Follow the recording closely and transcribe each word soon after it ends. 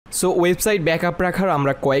So website backup রাখার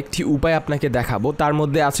আমরা কয়েকটি উপায় আপনাকে দেখাবো। তার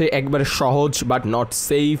মধ্যে আছে একবারে সহজ বাট নট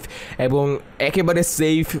সেফ, এবং একেবারে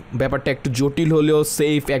সেফ, ব্যাপারটা একটু জটিল হলেও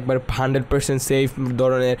সেফ, একবার 100% সেফ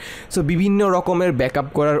ধরনের। সো বিভিন্ন রকমের ব্যাকআপ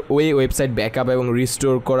করার ওয়েবসাইট ব্যাকআপ এবং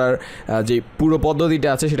রিস্টোর করার যে পুরো পদ্ধতিটা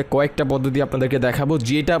আছে সেটা কয়েকটা পদ্ধতি আপনাদেরকে দেখাবো।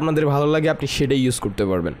 যেটা আপনাদের ভালো লাগে আপনি সেটাই ইউজ করতে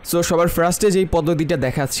পারবেন। সো সবার ফার্স্টে যেই পদ্ধতিটা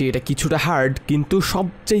দেখাচ্ছি এটা কিছুটা হার্ড কিন্তু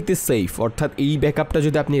সবচাইতে সেফ, অর্থাৎ এই ব্যাকআপটা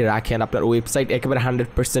যদি আপনি রাখেন আপনার ওয়েবসাইট একেবারে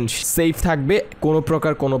 100% সেফ থাকবে, কোনো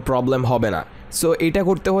প্রকার কোনো প্রবলেম হবে না। সো এটা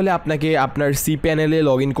করতে হলে আপনাকে আপনার cPanel-এ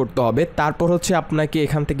লগ ইন করতে হবে। তারপর হচ্ছে আপনাকে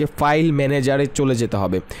এখান থেকে ফাইল ম্যানেজারে চলে যেতে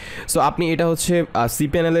হবে। সো আপনি এটা হচ্ছে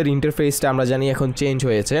cPanel-এর ইন্টারফেসটা আমরা জানি এখন চেঞ্জ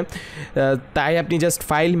হয়েছে, তাই আপনি জাস্ট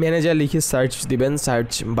ফাইল ম্যানেজার লিখে সার্চ দিবেন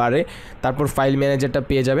সার্চ বারে, তারপর ফাইল ম্যানেজারটা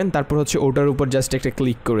পেয়ে যাবেন। তারপর হচ্ছে ওটার উপর জাস্ট একটা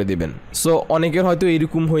ক্লিক করে দিবেন। সো অনেকের হয়তো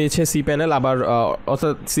এরকম হয়েছে cPanel, আবার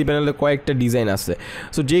অর্থাৎ cPanel-এর কয়েকটা ডিজাইন আছে।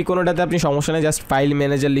 সো যে কোনোটাতে আপনি সমস্যা নেই, জাস্ট ফাইল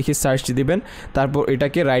ম্যানেজার লিখে সার্চ দিবেন, তারপর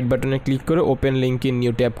এটাকে রাইট বাটনে ক্লিক করে open link in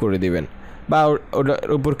new tab করে দিবেন, বা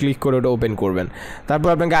ওটার উপর ক্লিক করে ওটা ওপেন করবেন। তারপর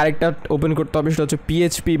আপনাকে আরেকটা ওপেন করতে হবে, সেটা হচ্ছে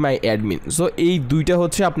PHP মাই অ্যাডমিন। সো এই দুইটা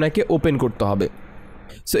হচ্ছে আপনাকে ওপেন করতে হবে।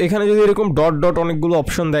 সো এখানে যদি এরকম ডট ডট অনেকগুলো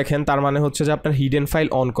অপশন দেখেন তার মানে হচ্ছে যে আপনার হিডেন ফাইল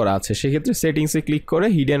অন করা আছে। সেক্ষেত্রে সেটিংসে ক্লিক করে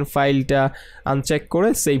হিডেন ফাইলটা আনচেক করে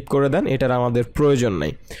সেভ করে দেন, এটার আমাদের প্রয়োজন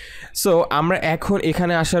নাই। সো আমরা এখন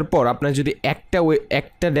এখানে আসার পর আপনার যদি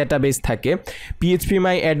একটা ডেটাবেস থাকে PHP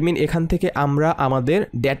মাই অ্যাডমিন, এখান থেকে আমরা আমাদের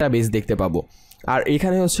ডেটাবেস দেখতে পাবো, আর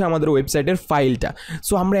এখানে হচ্ছে আমাদের ওয়েবসাইটের ফাইলটা।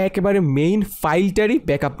 সো আমরা একেবারে মেইন ফাইলটারই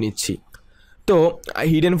ব্যাকআপ নিচ্ছি। তো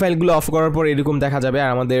হিডেন ফাইলগুলো অফ করার পর এরকম দেখা যাবে, আর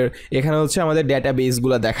আমাদের এখানে হচ্ছে আমাদের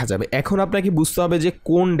ডেটাবেসগুলো দেখা যাবে। এখন আপনাকে বুঝতে হবে যে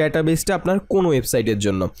কোন ডেটাবেসটা আপনার কোন ওয়েবসাইটের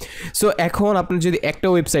জন্য। সো এখন আপনার যদি একটা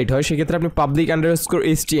ওয়েবসাইট হয় সেক্ষেত্রে আপনি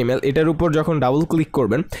public_html এটার উপর যখন ডাবল ক্লিক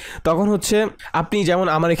করবেন তখন হচ্ছে আপনি যেমন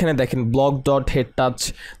আমার এখানে দেখেন blog.HEDTouch,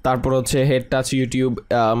 তারপর হচ্ছে HEDTouch ইউটিউব,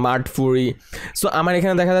 মার্টফুরি। সো আমার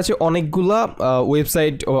এখানে দেখা যাচ্ছে অনেকগুলো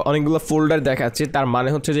ওয়েবসাইট, অনেকগুলো ফোল্ডার দেখাচ্ছে, তার মানে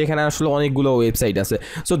হচ্ছে যে এখানে আসলে অনেকগুলো ওয়েবসাইট আছে।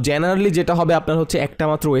 সো জেনারেলি যেটা হবে আপনার হচ্ছে একটা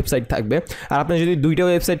মাত্র ওয়েবসাইট থাকবে, আর আপনার যদি দুইটা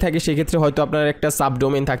ওয়েবসাইট থাকে সেক্ষেত্রে হয়তো আপনার একটা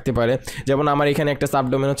সাবডোমেন থাকতে পারে। যেমন আমার এখানে একটা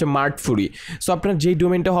সাবডোমেন হচ্ছে মার্টফুরি। সো আপনার যেই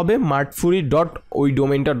ডোমেনটা হবে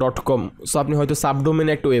martfuri.com, সো আপনি হয়তো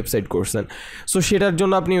সাবডোমেনে একটা ওয়েবসাইট করছেন। সো সেটার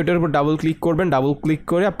জন্য আপনি ওটার উপর ডাবল ক্লিক করবেন, ডাবল ক্লিক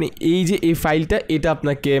করে আপনি এই যে এই ফাইলটা এটা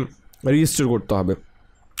আপনাকে রেজিস্টার করতে হবে।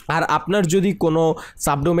 আর আপনার যদি কোনো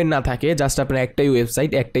সাবডোমেন না থাকে, জাস্ট আপনার একটাই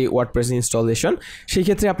ওয়েবসাইট, একটাই ওয়ার্ডপ্রেস ইনস্টলেশন, সেই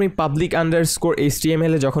ক্ষেত্রে আপনি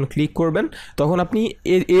public_html-এ যখন ক্লিক করবেন তখন আপনি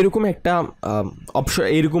এরকম একটা অপশন,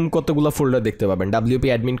 এরকম কতগুলো ফোল্ডার দেখতে পাবেন, WP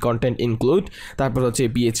অ্যাডমিন কন্টেন্ট ইনক্লুড, তারপর হচ্ছে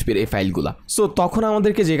PHP-র এই ফাইলগুলো। সো তখন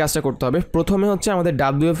আমাদেরকে যে কাজটা করতে হবে, প্রথমে হচ্ছে আমাদের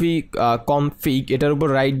WP config এটার উপর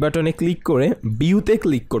রাইট বাটনে ক্লিক করে ভিউতে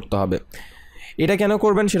ক্লিক করতে হবে। এটা কেন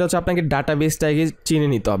করবেন সেটা হচ্ছে আপনাকে ডাটাবেসটাকে চিনে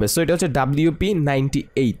নিতে হবে। সো এটা হচ্ছে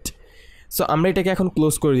WP98। সো আমরা এটাকে এখন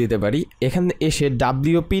ক্লোজ করে দিতে পারি। এখানে এসে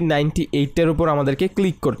WP98-এর উপর আমাদেরকে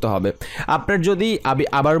ক্লিক করতে হবে। আপনার যদি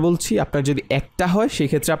আবার বলছি, আপনার যদি একটা হয়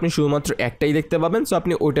সেক্ষেত্রে আপনি শুধুমাত্র একটাই দেখতে পাবেন। সো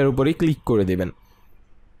আপনি ওইটার উপরেই ক্লিক করে দেবেন।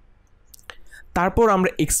 তারপর আমরা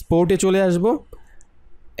এক্সপোর্টে চলে আসব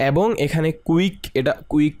এবং এখানে এটা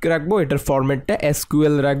কুইক রাখবো, এটার ফরম্যাটটা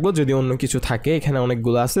SQL রাখবো, যদি অন্য কিছু থাকে এখানে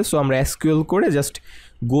অনেকগুলো আছে। সো আমরা SQL করে জাস্ট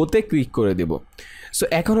গোতে ক্লিক করে দেব। সো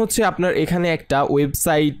এখন হচ্ছে আপনার এখানে একটা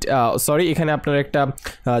ওয়েবসাইট, এখানে আপনার একটা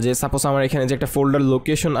যে সাপোজ আমার এখানে যে একটা ফোল্ডার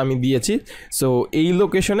লোকেশন আমি দিয়েছি, সো এই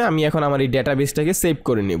লোকেশনে আমি এখন আমার এই ডেটাবেসটাকে সেভ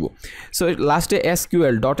করে নেব। সো লাস্টে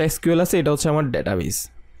SQL আছে, এটা হচ্ছে আমার ডেটাবেস।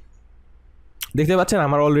 দেখতে পাচ্ছেন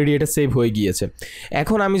আমার অলরেডি এটা সেভ হয়ে গিয়েছে।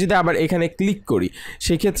 এখন আমি যদি আবার এখানে ক্লিক করি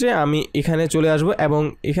সেক্ষেত্রে আমি এখানে চলে আসব এবং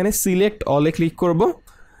এখানে সিলেক্ট অলে ক্লিক করব।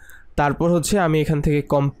 তারপর হচ্ছে আমি এখান থেকে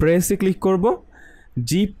কম্প্রেসে ক্লিক করব,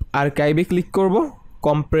 জিপ আর্কাইভে ক্লিক করব,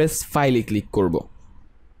 কম্প্রেস ফাইলে ক্লিক করব।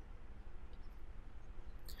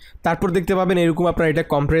 তারপর দেখতে পাবেন এরকম আপনার এটা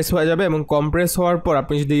কম্প্রেস হয়ে যাবে, এবং কম্প্রেস হওয়ার পর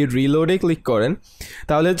আপনি যদি রিলোডে ক্লিক করেন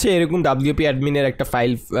তাহলে হচ্ছে এরকম WP অ্যাডমিনের একটা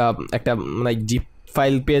ফাইল, একটা মানে জিপ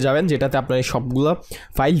ফাইল পেয়ে যাবেন, যেটাতে আপনার সবগুলো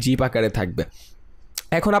ফাইল জিপ আকারে থাকবে।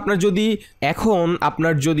 এখন আপনার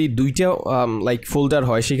যদি দুইটা ফোল্ডার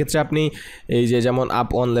হয় সেক্ষেত্রে আপনি এই যে যেমন আপ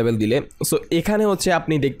অন লেভেল দিলে, সো এখানে হচ্ছে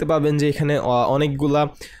আপনি দেখতে পাবেন যে এখানে অনেকগুলা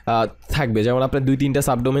থাকবে, যেমন আপনার 2-3টা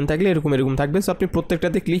সাবডোমেন থাকলে এরকম থাকবে। সো আপনি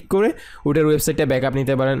প্রত্যেকটাতে ক্লিক করে ওটার ওয়েবসাইটটা ব্যাকআপ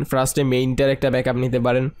নিতে পারেন। ফার্স্টে মেইনটার একটা ব্যাকআপ নিতে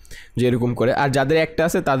পারেন যে এরকম করে। আর যাদের একটা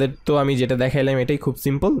আছে তাদের তো আমি যেটা দেখাইলাম এটাই খুব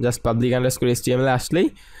সিম্পল, জাস্ট public_html আসলেই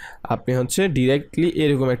আপনি হচ্ছে ডিরেক্টলি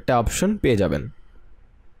এরকম একটা অপশন পেয়ে যাবেন।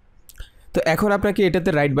 তো এখন আপনাকে এটাতে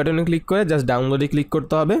রাইট বাটনে ক্লিক করে জাস্ট ডাউনলোডে ক্লিক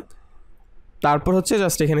করতে হবে। তারপর হচ্ছে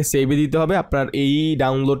জাস্ট এখানে সেভে দিতে হবে। আপনার এই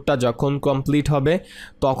ডাউনলোডটা যখন কমপ্লিট হবে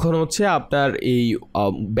তখন হচ্ছে আপনার এই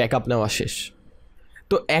ব্যাকআপ নেওয়া শেষ।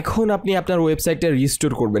 তো এখন আপনি আপনার ওয়েবসাইটটা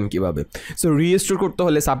রিস্টোর করবেন কিভাবে? সো রিস্টোর করতে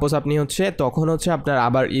হলে সাপোজ আপনি তখন আপনার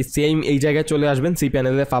আবার এই জায়গায় চলে আসবেন,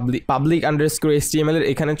 cPanel-এ public_html এর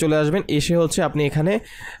এখানে চলে আসবেন, এসে আপনি এখানে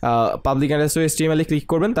public_html-এ ক্লিক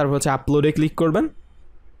করবেন, তারপর আপলোডে ক্লিক করবেন,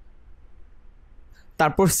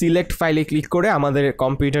 তারপর সিলেক্ট ফাইলে ক্লিক করে আমাদের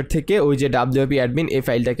কম্পিউটার থেকে ওই যে wp admin এই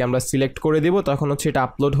ফাইলটাকে আমরা সিলেক্ট করে দেব, তখন এটা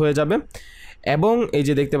আপলোড হয়ে যাবে। এবং এই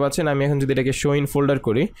যে দেখতে পাচ্ছেন আমি এখন যদি এটাকে শো ইন ফোল্ডার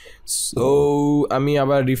করি, সো আমি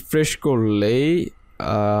আবার রিফ্রেশ করলেই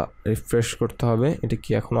রিফ্রেশ করতে হবে, এটা কি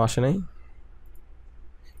এখনও আসে নাই,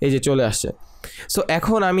 এই যে চলে আসছে। সো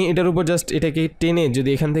এখন আমি এটার উপর জাস্ট এটাকে টেনে যদি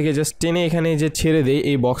এখান থেকে জাস্ট টেনে এখানে যে ছেড়ে দেই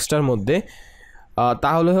এই বক্সটার মধ্যে,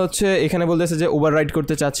 তাহলে এখানে বলতেছে যে ওভাররাইট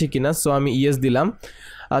করতে চাচ্ছি কিনা, সো আমি ইয়েস দিলাম।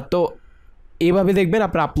 তো এইভাবে দেখবেন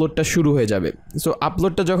আপনার আপলোডটা শুরু হয়ে যাবে। সো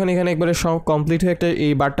আপলোডটা যখন এখানে একবারে সব কমপ্লিট হয়ে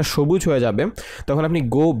এই বারটা সবুজ হয়ে যাবে, তখন আপনি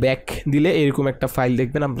গো ব্যাক দিলে এরকম একটা ফাইল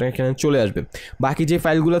দেখবেন আপনার এখানে চলে আসবে। বাকি যে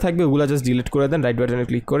ফাইলগুলো থাকবে ওগুলো জাস্ট ডিলিট করে দেন, রাইট বাটনে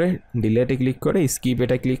ক্লিক করে ডিলিটে ক্লিক করে স্কিপ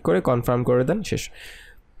এটা ক্লিক করে কনফার্ম করে দেন, শেষ।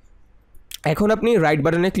 এখন আপনি রাইট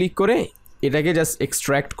বাটনে ক্লিক করে এটাকে জাস্ট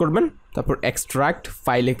এক্সট্র্যাক্ট করবেন, তারপর এক্সট্র্যাক্ট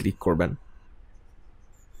ফাইলে ক্লিক করবেন,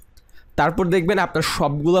 তারপর দেখবেন আপনার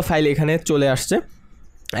সবগুলো ফাইল এখানে চলে আসছে।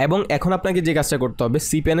 এবং এখন আপনাকে যে কাজটা করতে হবে,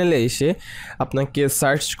 cPanel-এ এসে আপনাকে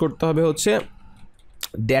সার্চ করতে হবে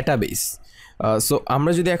ডেটাবেস। সো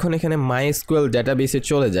আমরা যদি এখন এখানে MySQL ডেটাবেসে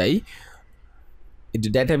চলে যাই,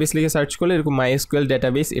 ডেটাবেস লিখে সার্চ করলে এরকম MySQL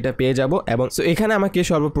ডেটাবেস এটা পেয়ে যাব। এবং সো এখানে আমাকে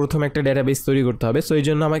সর্বপ্রথম একটা ডেটাবেস তৈরি করতে হবে, সো এই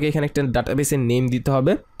জন্য আমাকে এখানে একটা ডেটাবেসের নেম দিতে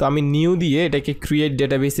হবে। তো আমি নিউ দিয়ে এটাকে ক্রিয়েট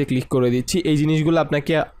ডেটাবেসে ক্লিক করে দিচ্ছি। এই জিনিসগুলো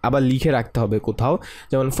আপনাকে আবার লিখে রাখতে হবে কোথাও,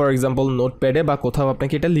 যেমন ফর এক্সাম্পল নোটপ্যাডে বা কোথাও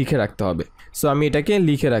আপনাকে এটা লিখে রাখতে হবে। সো আমি এটাকে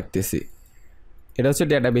লিখে রাখতেছি, এটা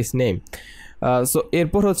ডেটাবেস নেম। সো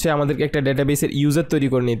এরপর আমাদেরকে একটা ডেটাবেসের ইউজার তৈরি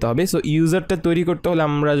করে নিতে হবে। সো ইউজারটা তৈরি করতে হলে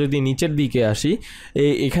আমরা যদি নিচের দিকে আসি,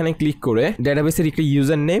 এখানে ক্লিক করে ডেটাবেসের একটা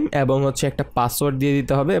ইউজার নেম এবং একটা পাসওয়ার্ড দিয়ে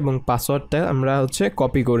দিতে হবে, এবং পাসওয়ার্ডটা আমরা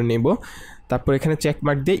কপি করে নেব। তারপর এখানে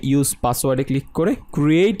চেকমার্ক দিয়ে ইউজ পাসওয়ার্ডে ক্লিক করে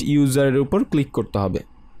ক্রিয়েট ইউজারের উপর ক্লিক করতে হবে।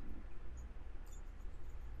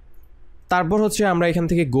 তারপর আমরা এখান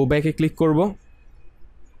থেকে গো ব্যাকে ক্লিক করব,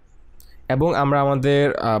 এবং আমরা আমাদের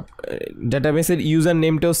ডেটাবেসের ইউজার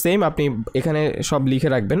নেমটাও সেম আপনি এখানে সব লিখে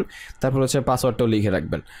রাখবেন, তারপর পাসওয়ার্ডটাও লিখে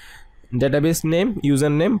রাখবেন, database name,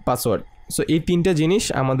 user name, password. So এই তিনটা জিনিস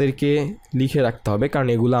আমাদেরকে লিখে রাখতে হবে, কারণ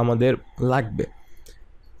এগুলো আমাদের লাগবে।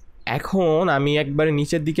 এখন আমি একবারে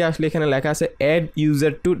নিচের দিকে আসলে এখানে লেখা আছে add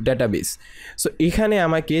user to database. So এখানে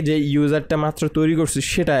আমাকে যে ইউজারটা মাত্র তৈরি করছি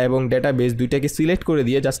সেটা এবং ডেটাবেস দুইটাকে সিলেক্ট করে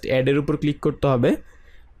দিয়ে জাস্ট অ্যাডের উপর ক্লিক করতে হবে।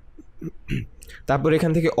 তারপর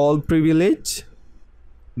এখান থেকে অল প্রিভিলেজ,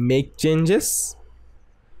 মেক চেঞ্জেস।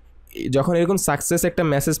 যখন এরকম সাকসেস একটা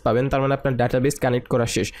মেসেজ পাবেন, তার মানে আপনার ডাটাবেস কানেক্ট করা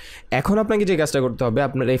শেষ। এখন আপনাকে যে কাজটা করতে হবে,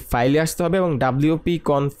 আপনার এই ফাইলে আসতে হবে এবং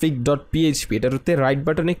wp-config.php এটার উপরে রাইট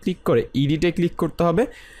বাটনে ক্লিক করে এডিটে ক্লিক করতে হবে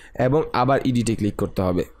এবং আবার এডিটে ক্লিক করতে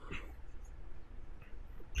হবে।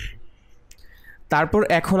 তারপর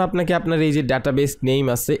এখন আপনাকে আপনার এই যে ডাটাবেস নেম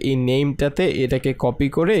আছে, এই নেমটাতে এটাকে কপি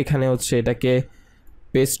করে এখানে এটাকে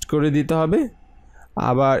পেস্ট করে দিতে হবে,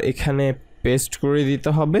 আবার এখানে পেস্ট করে দিতে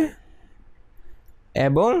হবে,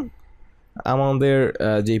 এবং আমাদের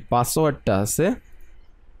যে পাসওয়ার্ডটা আছে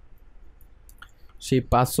সেই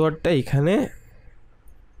পাসওয়ার্ডটা এখানে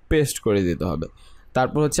পেস্ট করে দিতে হবে।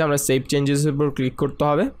 তারপর আমরা সেভ চেঞ্জেসের উপর ক্লিক করতে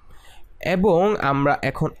হবে, এবং আমরা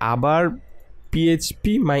এখন আবার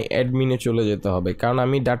php-my-admin-এ চলে যেতে হবে, কারণ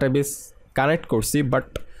আমি ডাটাবেস কানেক্ট করছি বাট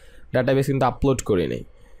ডাটাবেস কিন্তু আপলোড করি নাই।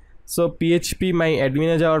 সো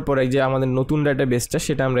php-my-admin-এ যাওয়ার পরে যে আমাদের নতুন ডাটাবেসটা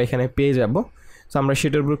সেটা আমরা এখানে পেয়ে যাব। সো আমরা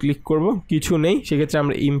সেটার উপর ক্লিক করব, কিছু নেই সেক্ষেত্রে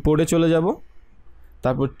আমরা ইম্পোর্টে চলে যাব,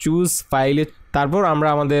 তারপর চুজ ফাইলে, তারপর আমরা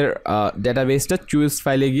আমাদের ডেটাবেসটা চুজ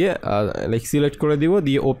ফাইলে গিয়ে সিলেক্ট করে দিব,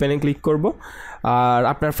 দিয়ে ওপেনে ক্লিক করব। আর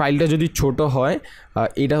আপনার ফাইলটা যদি ছোট হয়,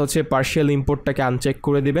 এটা পার্শিয়াল ইম্পোর্টটাকে আনচেক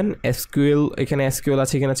করে দিবেন। এসকিউএল, এখানে এসকিউএল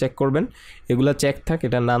আছে এখানে চেক করবেন, এগুলো চেক থাক,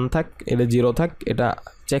 এটা নান থাক, এটা জিরো থাক, এটা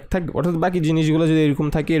চেক থাক, অর্থাৎ বাকি জিনিসগুলো যদি এরকম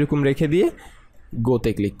থাকে এরকম রেখে দিয়ে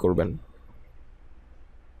গোতে ক্লিক করবেন।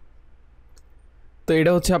 তো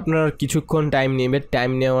এটা আপনার কিছুক্ষণ টাইম নেবে।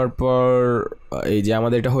 টাইম নেওয়ার পর এই যে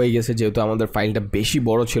আমাদের এটা হয়ে গেছে, যেহেতু আমাদের ফাইলটা বেশি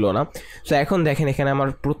বড় ছিল না। সো এখন দেখেন এখানে আমার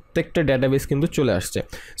প্রত্যেকটা ডেটাবেস কিন্তু চলে আসছে।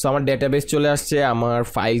 সো আমার ডেটাবেস চলে আসছে, আমার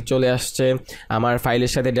ফাইল চলে আসছে, আমার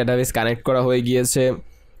ফাইলের সাথে ডেটাবেস কানেক্ট করা হয়ে গিয়েছে,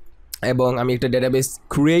 এবং আমি একটা ডেটাবেস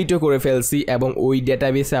ক্রিয়েটও করে ফেলছি, এবং ওই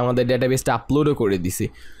ডেটাবেসে আমাদের ডেটাবেসটা আপলোডও করে দিছি।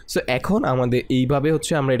 সো এখন আমাদের এইভাবে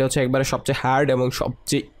আমরা এটা একবারে সবচেয়ে হার্ড এবং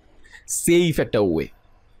সবচেয়ে সেফ একটা ওয়ে।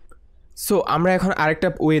 সো আমরা এখন আরেকটা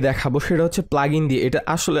ওয়ে দেখাবো, সেটা হচ্ছে প্লাগইন দিয়ে। এটা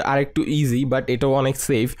আসলে আরেকটু ইজি, বাট এটাও অনেক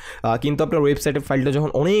সেফ, কিন্তু আপনার ওয়েবসাইটের ফাইলটা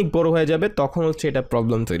যখন অনেক বড় হয়ে যাবে তখন হচ্ছে এটা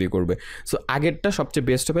প্রবলেম তৈরি করবে। সো আগেরটা সবচেয়ে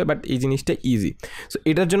বেস্ট হবে, বাট এই জিনিসটা ইজি। সো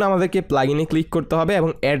এটার জন্য আমাদেরকে প্লাগইনে ক্লিক করতে হবে এবং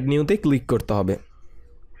অ্যাড নিউতে ক্লিক করতে হবে,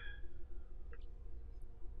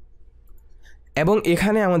 এবং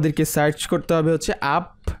এখানে আমাদেরকে সার্চ করতে হবে হচ্ছে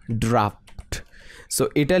আপড্রাফট। সো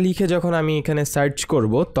এটা লিখে যখন আমি এখানে সার্চ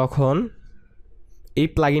করব তখন এই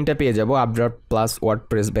প্লাগইনটা পেয়ে যাব, Updraft plus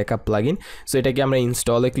WordPress backup plugin. So এটাকে আমরা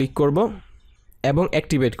ইনস্টলে ক্লিক করব এবং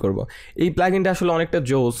অ্যাক্টিভেট করব। এই প্লাগইনটা আসলে অনেকটা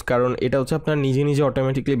জোস, কারণ এটা হচ্ছে আপনার নিজে নিজে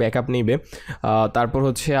অটোমেটিকলি ব্যাকআপ নেবে, তারপর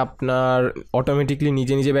হচ্ছে আপনার অটোমেটিকলি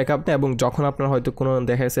নিজে নিজে ব্যাকআপ নেয়, এবং যখন আপনার হয়তো কোনো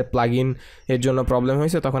দেখা যাচ্ছে প্লাগইন এর জন্য প্রবলেম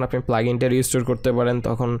হয়েছে তখন আপনি প্লাগইনটা রিস্টোর করতে পারেন,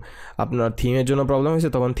 তখন আপনার থিমের জন্য প্রবলেম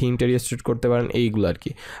হয়েছে তখন থিমটা রিস্টোর করতে পারেন, এইগুলো আর কি।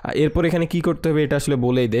 এরপর এখানে কি করতে হবে এটা আসলে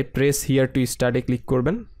বলেই দেয়। প্রেস হিয়ার টু স্টার্টে ক্লিক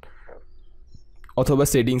করবেন অথবা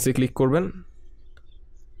সেটিংসে ক্লিক করবেন।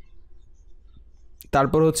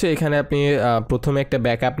 তারপর হচ্ছে এখানে আপনি প্রথমে একটা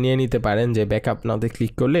ব্যাকআপ নিয়ে নিতে পারেন, যে ব্যাকআপ নাওতে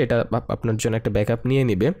ক্লিক করলে এটা আপনার জন্য একটা ব্যাকআপ নিয়ে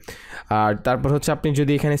নেবে। আর তারপর হচ্ছে আপনি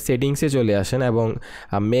যদি এখানে সেটিংসে চলে আসেন এবং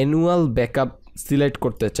ম্যানুয়াল ব্যাকআপ সিলেক্ট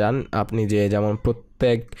করতে চান, আপনি যে যেমন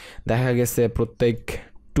প্রত্যেক দেখা গেছে প্রত্যেক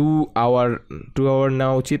 2 আওয়ার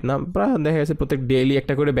নেওয়া উচিত না, প্রায় দেখা গেছে প্রত্যেক ডেইলি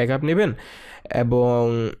একটা করে ব্যাকআপ নেবেন, এবং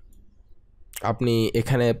আপনি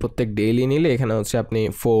এখানে প্রত্যেক ডেইলি নিলে এখানে হচ্ছে আপনি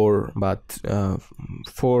 4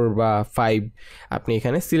 বা 5 আপনি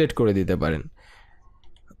এখানে সিলেক্ট করে দিতে পারেন।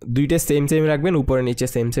 দুইটা সেম রাখবেন, উপরে নিচে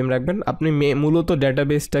সেম রাখবেন। আপনি মূলত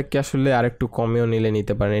ডেটাবেসটাকে আসলে আরেকটু কমেও নিলে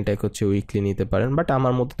নিতে পারেন, এটাকে হচ্ছে উইকলি নিতে পারেন, বাট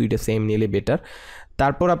আমার মতো দুইটা সেম নিলে বেটার।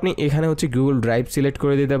 তারপর আপনি এখানে হচ্ছে গুগল ড্রাইভ সিলেক্ট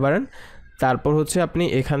করে দিতে পারেন। তারপর হচ্ছে আপনি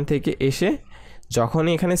এখান থেকে এসে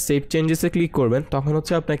যখনই এখানে সেভ চেঞ্জেসে ক্লিক করবেন তখন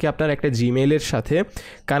হচ্ছে আপনাকে আপনার একটা জিমেলের সাথে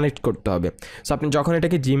কানেক্ট করতে হবে। সো আপনি যখন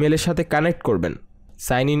এটাকে জিমেলের সাথে কানেক্ট করবেন,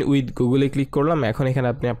 সাইন ইন উইথ গুগলে ক্লিক করলাম, এখন এখানে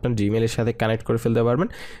আপনি আপনার জিমেলের সাথে কানেক্ট করে ফেলতে পারবেন।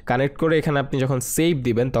 কানেক্ট করে এখানে আপনি যখন সেভ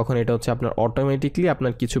দিবেন তখন এটা হচ্ছে আপনার অটোমেটিকলি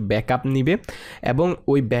আপনার কিছু ব্যাকআপ নিবে, এবং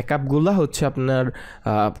ওই ব্যাকআপগুলো হচ্ছে আপনার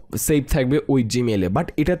সেভ থাকবে ওই জিমেলে। বাট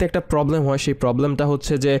এটাতে একটা প্রবলেম হয়, সেই প্রবলেমটা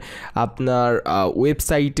হচ্ছে যে আপনার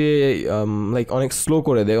ওয়েবসাইটে লাইক অনেক স্লো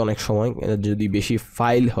করে দেয় অনেক সময় যদি বেশি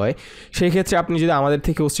ফাইল হয়। সেই ক্ষেত্রে আপনি যদি আমাদের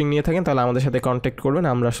থেকে হোস্টিং নিয়ে থাকেন তাহলে আমাদের সাথে কন্ট্যাক্ট করবেন,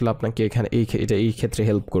 আমরা আসলে আপনাকে এখানে এই ক্ষেত্রে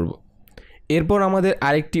হেল্প করব। এরপর আমাদের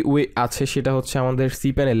আরেকটি ওয়ে আছে, সেটা হচ্ছে আমাদের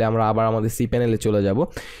cPanel-এ, আমরা আবার আমাদের cPanel-এ চলে যাব।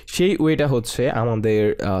 সেই ওয়েটা হচ্ছে আমাদের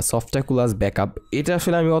সফটওয়্যার ব্যাকআপ। এটা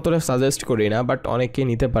আসলে আমি অতটা সাজেস্ট করি না, বাট অনেকে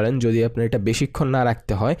নিতে পারেন যদি আপনার এটা বেশিক্ষণ না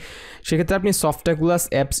রাখতে হয়। সেক্ষেত্রে আপনি সফটওয়্যার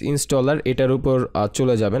অ্যাপস ইনস্টলার এটার উপর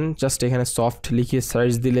চলে যাবেন, জাস্ট এখানে সফট লিখে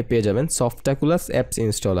সার্চ দিলে পেয়ে যাবেন সফটওয়্যার অ্যাপস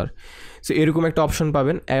ইনস্টলার। সো এরকম একটা অপশন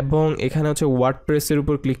পাবেন, এবং এখানে হচ্ছে ওয়ার্ডপ্রেসের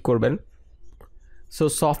উপর ক্লিক করবেন। সো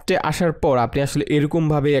সফটে আসার পর আপনি আসলে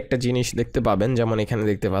এরকমভাবে একটা জিনিস দেখতে পাবেন, যেমন এখানে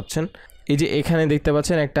দেখতে পাচ্ছেন, এই যে এখানে দেখতে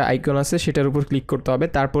পাচ্ছেন একটা আইকন আছে, সেটার উপর ক্লিক করতে হবে,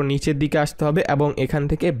 তারপর নিচের দিকে আসতে হবে এবং এখান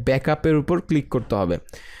থেকে ব্যাকআপের উপর ক্লিক করতে হবে।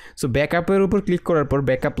 সো ব্যাকআপের উপর ক্লিক করার পর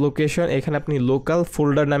ব্যাকআপ লোকেশন, এখানে আপনি লোকাল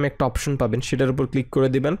ফোল্ডার নামে একটা অপশন পাবেন, সেটার উপর ক্লিক করে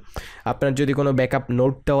দিবেন। আপনার যদি কোনো ব্যাকআপ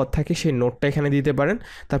নোট দেওয়া থাকে সেই নোটটা এখানে দিতে পারেন।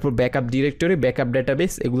 তারপর ব্যাকআপ ডিরেক্টরি, ব্যাকআপ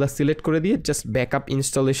ডেটাবেস এগুলো সিলেক্ট করে দিয়ে জাস্ট ব্যাকআপ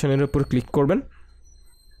ইনস্টলেশনের উপর ক্লিক করবেন,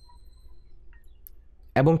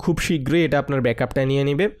 এবং খুব শীঘ্রই এটা আপনার ব্যাকআপটা নিয়ে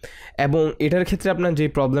নেবে। এবং এটার ক্ষেত্রে আপনার যে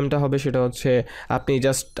প্রবলেমটা হবে সেটা হচ্ছে আপনি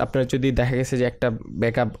জাস্ট আপনার যদি দেখা গেছে যে একটা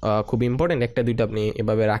ব্যাকআপ খুব ইম্পর্টেন্ট, একটা দুইটা আপনি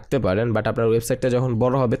এভাবে রাখতে পারেন, বাট আপনার ওয়েবসাইটটা যখন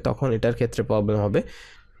বড় হবে তখন এটার ক্ষেত্রে প্রবলেম হবে।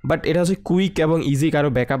 বাট এটা হচ্ছে কুইক এবং ইজি, কারো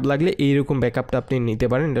ব্যাকআপ লাগলে এইরকম ব্যাকআপটা আপনি নিতে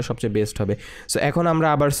পারেন, এটা সবচেয়ে বেস্ট হবে। সো এখন আমরা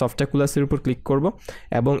আবার সফটওয়্যার উপর ক্লিক করব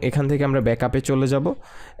এবং এখান থেকে আমরা ব্যাকআপে চলে যাব,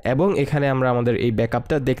 এবং এখানে আমরা আমাদের এই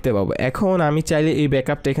ব্যাকআপটা দেখতে পাবো। এখন আমি চাইলে এই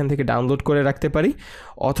ব্যাকআপটা এখান থেকে ডাউনলোড করে রাখতে পারি,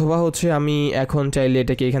 অথবা হচ্ছে আমি এখন চাইলে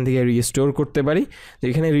এটাকে এখান থেকে রিস্টোর করতে পারি। তো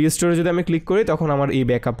এখানে রিস্টোরে যদি আমি ক্লিক করি তখন আমার এই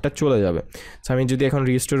ব্যাকআপটা চলে যাবে। সো আমি যদি এখন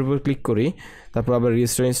রিস্টোরের উপর ক্লিক করি, তারপর আবার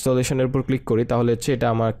রিস্টোর ইনস্টলেশনের উপর ক্লিক করি, তাহলে হচ্ছে এটা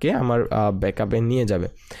আমাকে আমার ব্যাকআপে নিয়ে যাবে।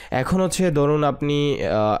 এখন হচ্ছে ধরুন আপনি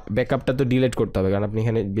ব্যাকআপটা তো ডিলিট করতে হবে, কারণ আপনি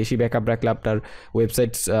এখানে বেশি ব্যাকআপ রাখলে আপনার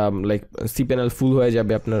ওয়েবসাইট লাইক cPanel ফুল হয়ে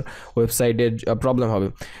যাবে, আপনার ওয়েবসাইটের প্রবলেম হবে।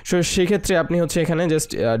 সো সেক্ষেত্রে আপনি হচ্ছে এখানে জাস্ট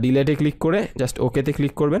ডিলেটে ক্লিক করে জাস্ট ওকেতে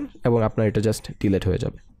ক্লিক করবেন এবং আপনার এটা জাস্ট ডিলেট হয়ে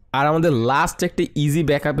যাবে। আর আমাদের লাস্ট একটা ইজি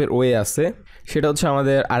ব্যাকআপের ওয়ে আছে, সেটা হচ্ছে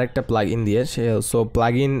আমাদের আরেকটা প্লাগইন দিয়ে। সো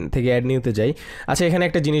প্লাগইন থেকে অ্যাড নিউতে যাই। আচ্ছা, এখানে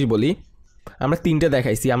একটা জিনিস বলি, আমরা 3টে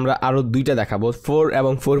দেখাইছি, আমরা আরও 2টা দেখাবো, 4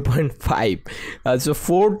 এবং 4.5। সো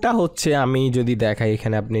 4টা হচ্ছে আমি যদি দেখাই,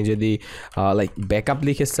 এখানে আপনি যদি লাইক ব্যাকআপ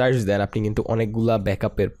লিখে সার্চ দেন আপনি কিন্তু অনেকগুলা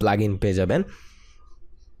ব্যাকআপের প্লাগইন পেয়ে যাবেন।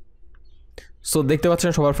 সো দেখতে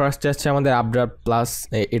পাচ্ছেন সবার ফার্স্টে আসছে আমাদের আপড্রাফট প্লাস,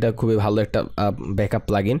 এটা খুবই ভালো একটা ব্যাকআপ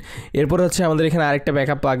প্লাগইন। এরপর হচ্ছে আমাদের এখানে আরেকটা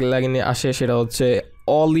ব্যাকআপ প্লাগইন আসে, সেটা হচ্ছে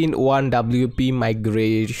all in one WP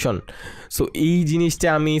migration. So এই জিনিসটা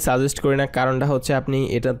আমি সাজেস্ট করি না, কারণটা হচ্ছে আপনি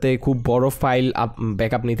এটাতে খুব বড় ফাইল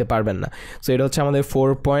ব্যাকআপ নিতে পারবেন না। সো এটা হচ্ছে আমাদের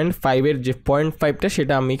 4.5-এর যে 0.5টা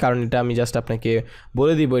সেটা আমি, কারণ এটা আমি জাস্ট আপনাকে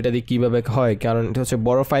বলে দিব এটা দিয়ে কীভাবে হয়, কারণ এটা হচ্ছে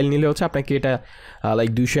বড় ফাইল নিলে হচ্ছে আপনাকে এটা লাইক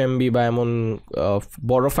 200 MB বা এমন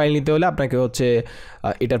বড় ফাইল নিতে হলে আপনাকে হচ্ছে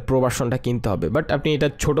এটার প্রো ভার্সনটা কিনতে হবে। বাট আপনি এটা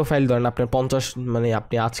ছোট ফাইল ধরেন আপনার 50, মানে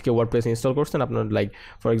আপনি আজকে ওয়ার্ডপ্রেস ইনস্টল করছেন, আপনার লাইক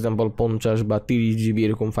ফর এক্সাম্পল 50 বা 30 GB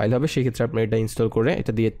এরকম ফাইল হবে, সেক্ষেত্রে আপনি এটা ইনস্টল করে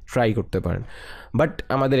এটা দিয়ে ট্রাই করতে পারেন। বাট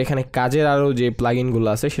আমাদের এখানে কাজের আরও যে প্লাগইনগুলো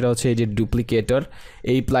আছে সেটা হচ্ছে এই যে ডুপ্লিকেটর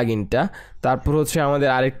এই প্লাগইনটা, তারপর হচ্ছে আমাদের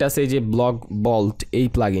আরেকটা আছে এই যে ব্লক বল্ট এই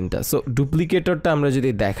প্লাগইনটা। সো ডুপ্লিকেটরটা আমরা যদি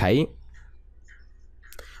দেখাই,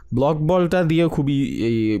 ব্লক বলটা দিয়েও খুবই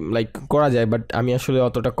লাইক করা যায়, বাট আমি আসলে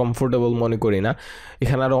অতটা কমফোর্টেবল মনে করি না।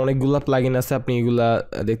 এখানে আরও অনেকগুলো প্লাগইন আছে, আপনি এগুলা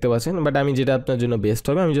দেখতে পাচ্ছেন, বাট আমি যেটা আপনার জন্য বেস্ট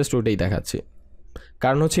হবে আমি জাস্ট ওটাই দেখাচ্ছি,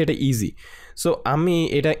 কারণ হচ্ছে এটা ইজি। সো আমি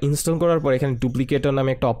এটা ইনস্টল করার পর এখানে ডুপ্লিকেটর নামে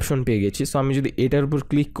একটা অপশন পেয়ে গেছি। সো আমি যদি এটার উপর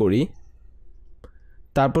ক্লিক করি,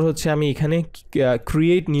 তারপর হচ্ছে আমি এখানে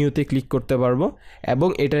ক্রিয়েট নিউতে ক্লিক করতে পারবো এবং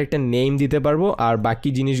এটার একটা নেম দিতে পারবো, আর বাকি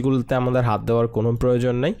জিনিসগুলোতে আমাদের হাত দেওয়ার কোনো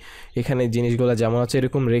প্রয়োজন নাই। এখানে জিনিসগুলো যেমন আছে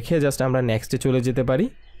এরকম রেখে জাস্ট আমরা নেক্সটে চলে যেতে পারি।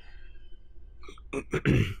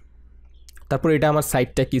 তারপর এটা আমার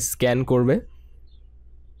সাইটটা কি স্ক্যান করবে,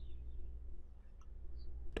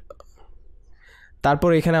 তারপর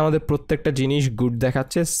এখানে আমাদের প্রত্যেকটা জিনিস গুড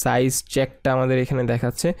দেখাচ্ছে, সাইজ চেকটা আমাদের এখানে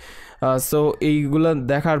দেখাচ্ছে। সো এইগুলো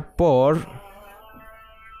দেখার পর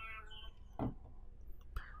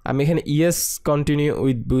আমি এখানে yes continue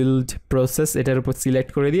with build process এটার উপর সিলেক্ট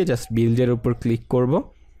করে দিয়ে জাস্ট বিল্ডের উপর ক্লিক করব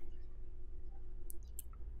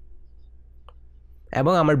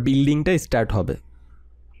এবং আমার বিল্ডিংটা স্টার্ট হবে।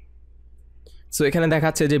 সো এখানে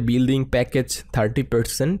দেখাচ্ছে যে বিল্ডিং প্যাকেজ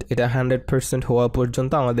 30%, এটা 100% হওয়া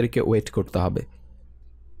পর্যন্ত আমাদেরকে ওয়েট করতে হবে।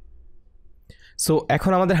 সো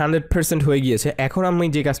এখন আমাদের 100% হয়ে গিয়েছে। এখন আমি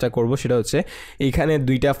যে কাজটা করব সেটা হচ্ছে এখানে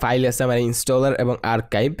দুইটা ফাইল আছে আমার, ইনস্টলার এবং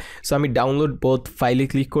আর্কাইভ। সো আমি ডাউনলোড বোথ ফাইলে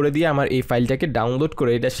ক্লিক করে দিয়ে আমার এই ফাইলটাকে ডাউনলোড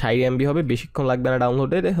করে, এটা 60 MB হবে, বেশিক্ষণ লাগবে না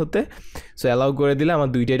ডাউনলোডে হতে। সো অ্যালাউ করে দিলে আমার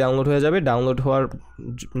দুইটাই ডাউনলোড হয়ে যাবে। ডাউনলোড হওয়ার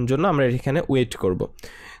জন্য আমরা এখানে ওয়েট করব।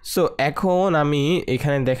 সো এখন আমি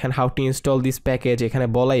এখানে দেখেন how to install this package, এখানে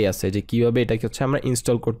বলাই আছে যে কীভাবে এটাকে হচ্ছে আমরা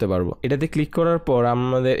ইনস্টল করতে পারবো। এটাতে ক্লিক করার পর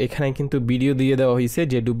আমাদের এখানে কিন্তু ভিডিও দিয়ে দেওয়া হয়েছে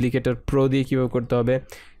যে ডুপ্লিকেটর প্রো দিয়ে কীভাবে করতে হবে,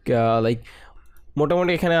 লাইক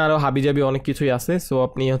মোটামুটি এখানে আরও হাবিজাবি অনেক কিছুই আছে। সো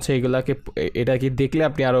আপনি হচ্ছে এটাকে দেখলে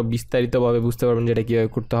আপনি আরও বিস্তারিতভাবে বুঝতে পারবেন যে এটা কীভাবে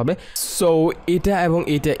করতে হবে। সো এটা এবং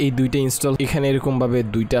এটা এই দুইটা ইনস্টল, এখানে এরকমভাবে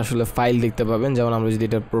দুইটা আসলে ফাইল দেখতে পাবেন। যেমন আমরা যদি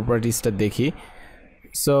এটার প্রপার্টিসটা দেখি,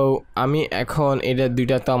 সো আমি এখন এটা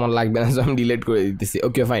দুইটা তো আমার লাগবে না, সো আমি ডিলিট করে দিতেছি।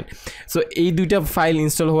 Okay fine. সো এই দুইটা ফাইল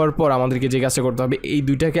ইনস্টল হওয়ার পর আমাদেরকে যে কাজটা করতে হবে, এই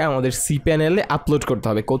দুইটাকে আমাদের cPanel-এ আপলোড করতে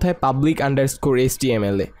হবে। কোথায়?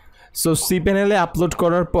 public_html-এ। সো cPanel-এ আপলোড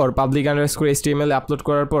করার পর, public_html-এ আপলোড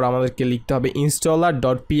করার পর আমাদেরকে লিখতে হবে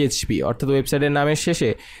installer.php, অর্থাৎ ওয়েবসাইটের নামের শেষে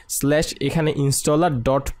স্ল্যাশ এখানে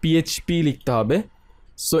installer.php লিখতে হবে।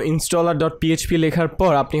 সো installer.php লেখার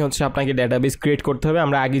পর আপনি হচ্ছে আপনাকে ডাটাবেস ক্রিয়েট করতে হবে।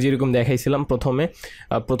 আমরা আগে যেরকম দেখাইছিলাম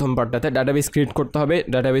প্রথম পার্টটাতে ডাটাবেস ক্রিয়েট করতে হবে,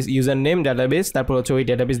 ডাটাবেস ইউজার নেম ডাটাবেস, তারপর হচ্ছে ওই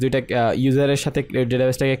ডাটাবেস দুইটা ইউজারের সাথে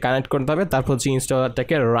ডাটাবেসটাকে কানেক্ট করতে হবে, তারপর হচ্ছে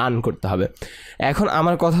ইনস্টলারটাকে রান করতে হবে। এখন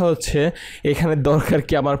আমার কথা হচ্ছে এখানে দরকার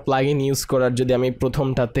কি আমার প্লাগইন ইউজ করার, যদি আমি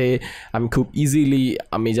প্রথমটাতে আমি খুব ইজিলি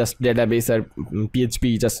আমি জাস্ট ডাটাবেস আর PHP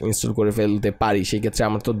জাস্ট ইনস্টল করে ফেলতে পারি, সেই ক্ষেত্রে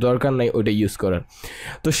আমার তো দরকার নাই ওইটা ইউজ করার।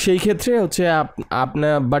 তো সেই ক্ষেত্রে হচ্ছে আপনার,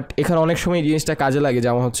 বাট এখানে অনেক সময় এই জিনিসটা কাজে লাগে।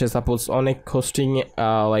 যেমন হচ্ছে সাপোজ অনেক হোস্টিং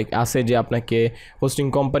লাইক আছে যে আপনাকে হোস্টিং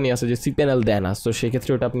কোম্পানি আছে যে cPanel দেয় না, তো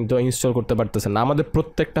সেক্ষেত্রে ওটা আপনি তো ইনস্টল করতে পারতেছেন না। আমাদের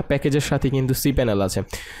প্রত্যেকটা প্যাকেজের সাথে কিন্তু cPanel আছে।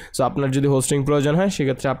 সো আপনার যদি হোস্টিং প্রয়োজন হয়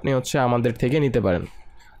সেক্ষেত্রে আপনি হচ্ছে আমাদের থেকে নিতে পারেন।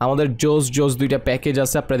 আমাদের জোস দুইটা প্যাকেজ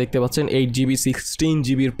আছে, আপনারা দেখতে পাচ্ছেন 8GB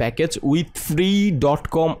 16GBর package with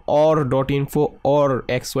free.com or .info or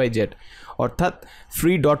XYZ, অর্থাৎ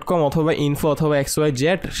free.com অথবা info অথবা XYZ,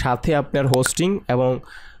 সাথে আপনার হোস্টিং এবং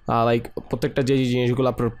লাইক প্রত্যেকটা যে জিনিসগুলো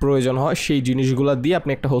আপনার প্রয়োজন হয় সেই জিনিসগুলো দিয়ে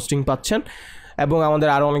আপনি একটা হোস্টিং পাচ্ছেন। এবং আমাদের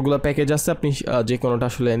আরও অনেকগুলো প্যাকেজ আছে, আপনি যে কোনোটা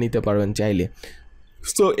আসলে নিতে পারবেন চাইলে।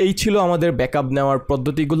 সো এই ছিল আমাদের ব্যাকআপ নেওয়ার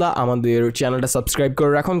পদ্ধতিগুলো। আমাদের চ্যানেলটা সাবস্ক্রাইব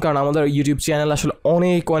করে রাখুন, কারণ আমাদের ইউটিউব চ্যানেল আসলে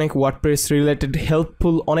অনেক ওয়ার্ডপ্রেস রিলেটেড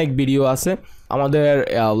হেল্পফুল অনেক ভিডিও আছে। আমাদের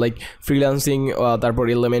লাইক ফ্রিল্যান্সিং, তারপর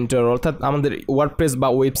এলিমেন্টর, অর্থাৎ আমাদের ওয়ার্ডপ্রেস বা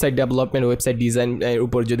ওয়েবসাইট ডেভেলপমেন্ট, ওয়েবসাইট ডিজাইনের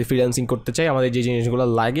উপর যদি ফ্রিল্যান্সিং করতে চাই, আমাদের যে জিনিসগুলো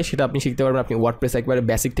লাগে সেটা আপনি শিখতে পারবেন। আপনি ওয়ার্ডপ্রেস একবারে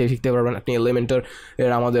বেসিক থেকে শিখতে পারবেন। আপনি এলিমেন্টর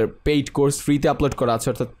এর আমাদের পেইড কোর্স ফ্রিতে আপলোড করা আছে,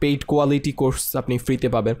 অর্থাৎ পেইড কোয়ালিটি কোর্স আপনি ফ্রিতে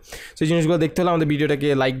পাবেন। সেই জিনিসগুলো দেখতে হলে আমাদের ভিডিওটাকে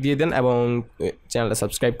লাইক দিয়ে দেন এবং চ্যানেলটা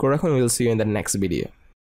সাবস্ক্রাইব করে রাখুন। Will see you in the next video.